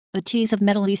A tease of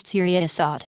Middle East Syria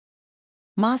Assad.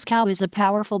 Moscow is a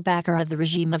powerful backer of the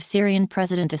regime of Syrian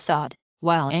President Assad,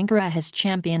 while Ankara has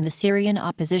championed the Syrian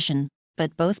opposition,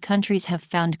 but both countries have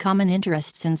found common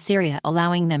interests in Syria,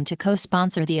 allowing them to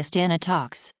co-sponsor the Astana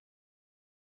talks.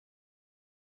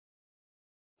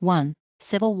 1.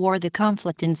 Civil war. The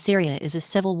conflict in Syria is a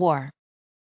civil war.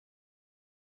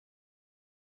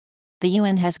 The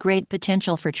UN has great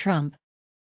potential for Trump.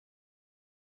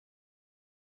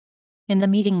 In the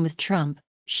meeting with Trump,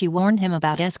 she warned him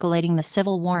about escalating the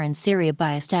civil war in Syria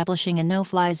by establishing a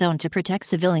no-fly zone to protect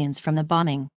civilians from the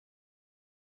bombing.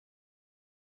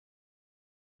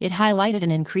 It highlighted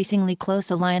an increasingly close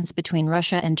alliance between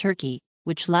Russia and Turkey,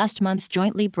 which last month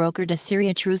jointly brokered a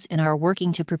Syria truce and are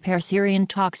working to prepare Syrian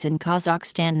talks in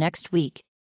Kazakhstan next week.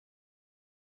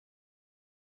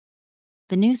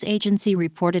 The news agency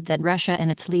reported that Russia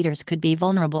and its leaders could be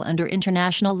vulnerable under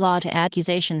international law to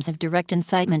accusations of direct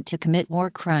incitement to commit war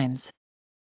crimes.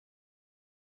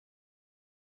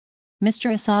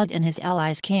 Mr. Assad and his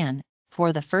allies can,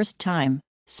 for the first time,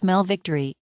 smell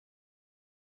victory.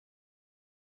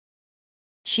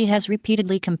 She has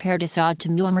repeatedly compared Assad to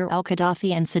Muammar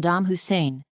al-Gaddafi and Saddam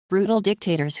Hussein, brutal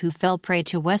dictators who fell prey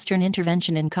to Western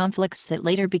intervention in conflicts that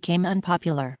later became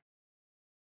unpopular.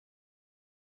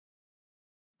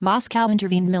 Moscow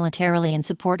intervened militarily in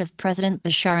support of President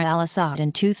Bashar al-Assad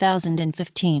in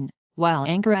 2015, while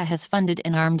Ankara has funded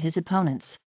and armed his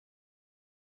opponents.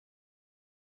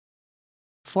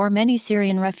 For many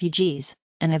Syrian refugees,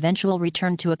 an eventual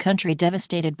return to a country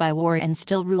devastated by war and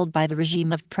still ruled by the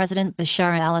regime of President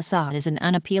Bashar al-Assad is an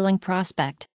unappealing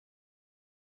prospect.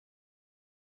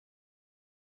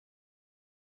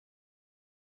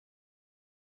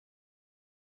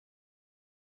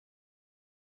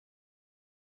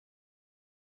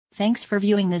 Thanks for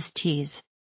viewing this tease.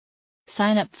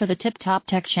 Sign up for the Tip Top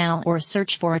Tech channel or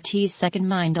search for a Tease Second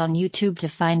Mind on YouTube to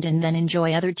find and then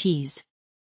enjoy other teas.